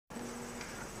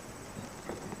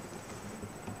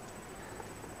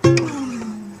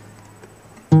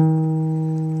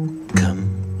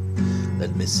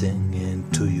me sing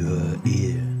into your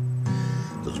ear.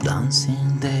 Those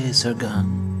dancing days are gone,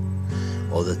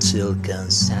 all that silk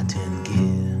and satin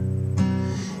gear.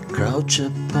 Crouch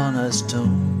upon a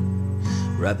stone,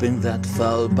 wrapping that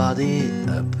foul body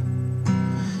up.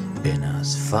 In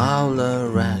as foul a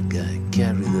rag I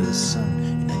carry the sun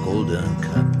in a golden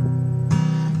cup.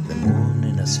 The moon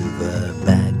in a silver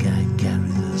bag, I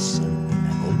carry the sun in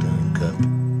a golden cup.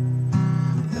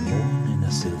 The moon in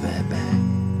a silver bag.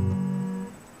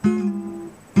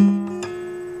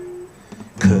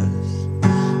 Curse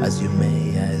as you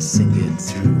may, I sing it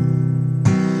through.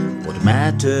 What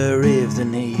matter if the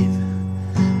knave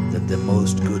that the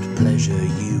most good pleasure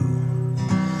you,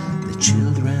 the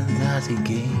children that he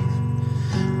gave,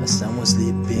 as some was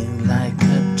sleeping like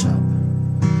a top.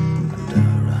 Under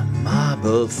a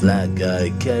marble flag I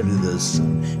carry the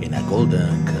sun in a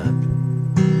golden cup.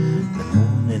 The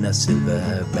moon in a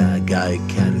silver bag, I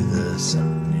carry the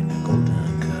sun in a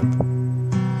golden cup.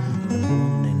 The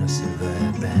moon in a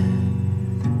silver bag.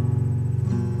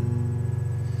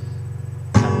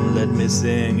 Come, let me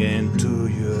sing into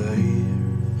your ear.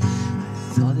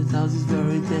 I thought it out this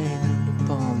very day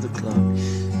upon the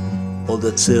clock. All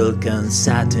that silk and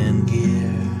satin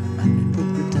gear, and me put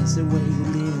pretense away who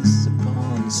leans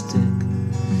upon the stick.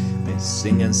 May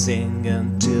sing and sing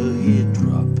until he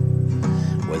drop.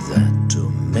 Whether to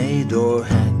maid or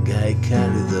hag, I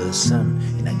carry the sun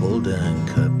in a golden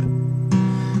cup.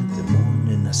 The moon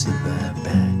in a silver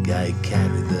bag, I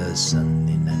carry the sun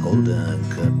in a golden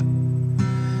cup.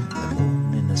 The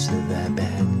moon in a silver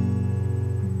bag.